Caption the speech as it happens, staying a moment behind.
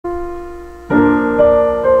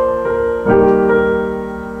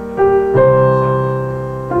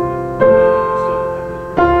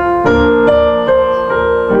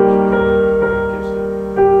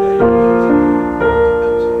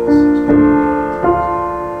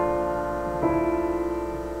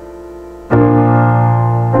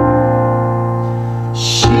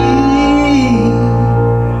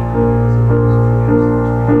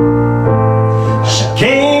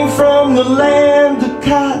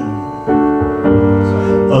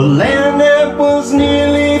land that was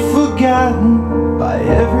nearly forgotten by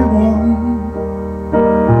everyone.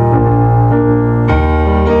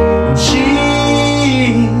 And she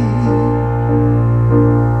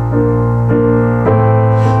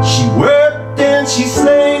worked and she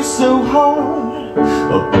slaved so hard.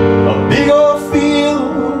 A big old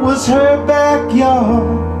field was her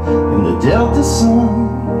backyard in the Delta sun.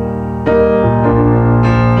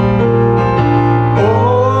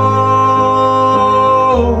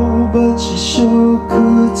 But she sure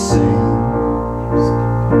could sing.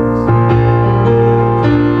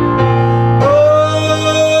 Oh,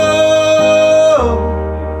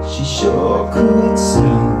 she sure could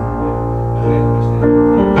sing.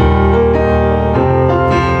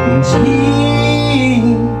 And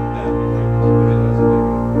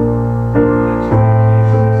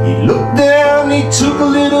he looked down, he took a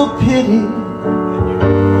little pity.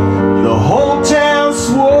 The whole town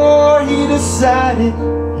swore he decided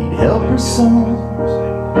help her son.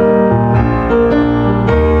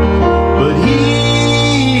 But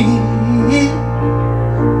he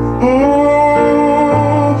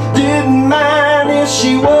didn't mind if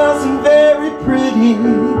she wasn't very pretty,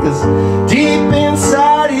 'cause deep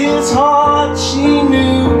inside his heart she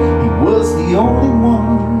knew he was the only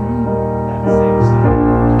one.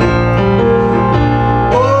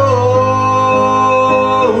 Oh,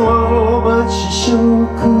 but she sure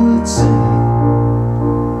could sing.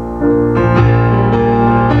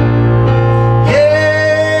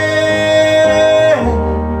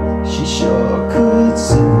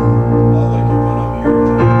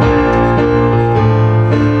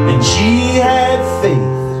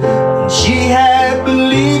 She had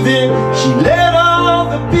believing, she led all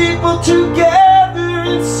the people together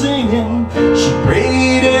in singing. She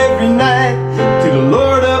prayed every night to the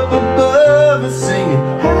Lord up above and singing,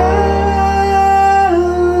 Hallelujah,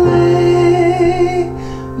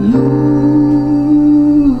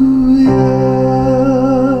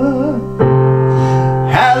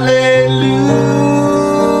 Hallelujah.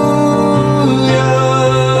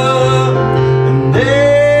 And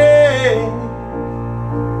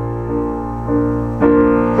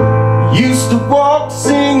used to walk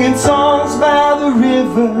singing songs by the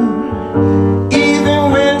river,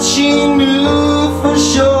 even when she knew for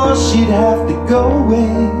sure she'd have to go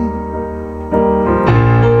away.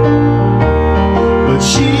 But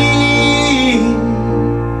she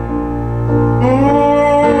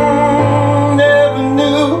never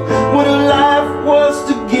knew what her life was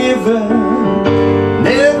to give her,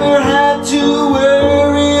 never had to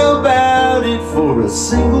worry about it for a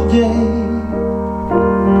single day.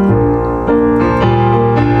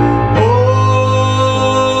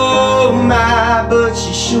 But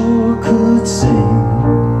she sure could sing.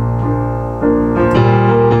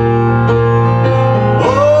 Oh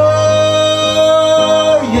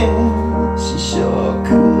yeah, she sure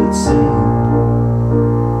could sing.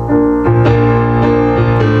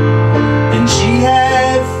 And she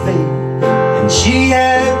had faith, and she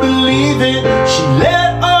had believing. She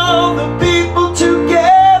led all the people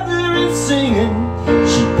together in singing.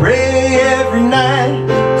 She prayed every night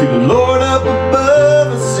to the Lord up above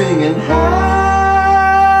and singing, Hallelujah.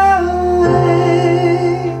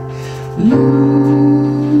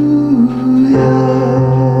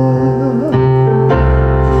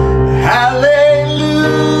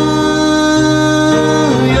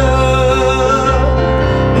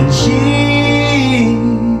 And she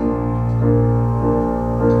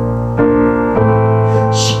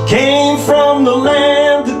came from the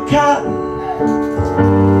land of cotton,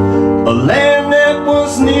 a land that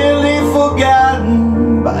was nearly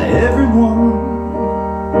forgotten by everyone.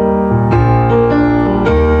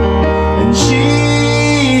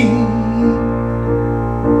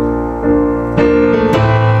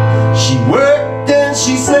 She worked and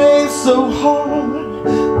she slaved so hard.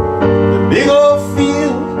 The big old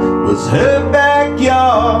field was her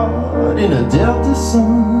backyard in a Delta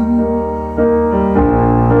sun.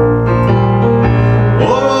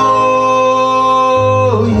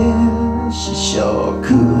 Oh yeah, she sure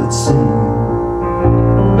could sing.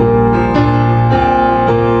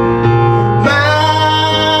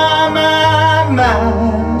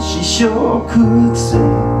 My, she sure could sing.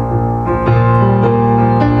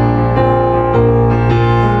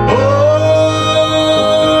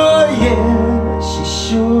 Oh yeah, she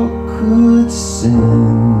sure could sing.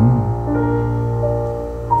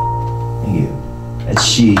 Thank you. That's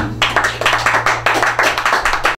she.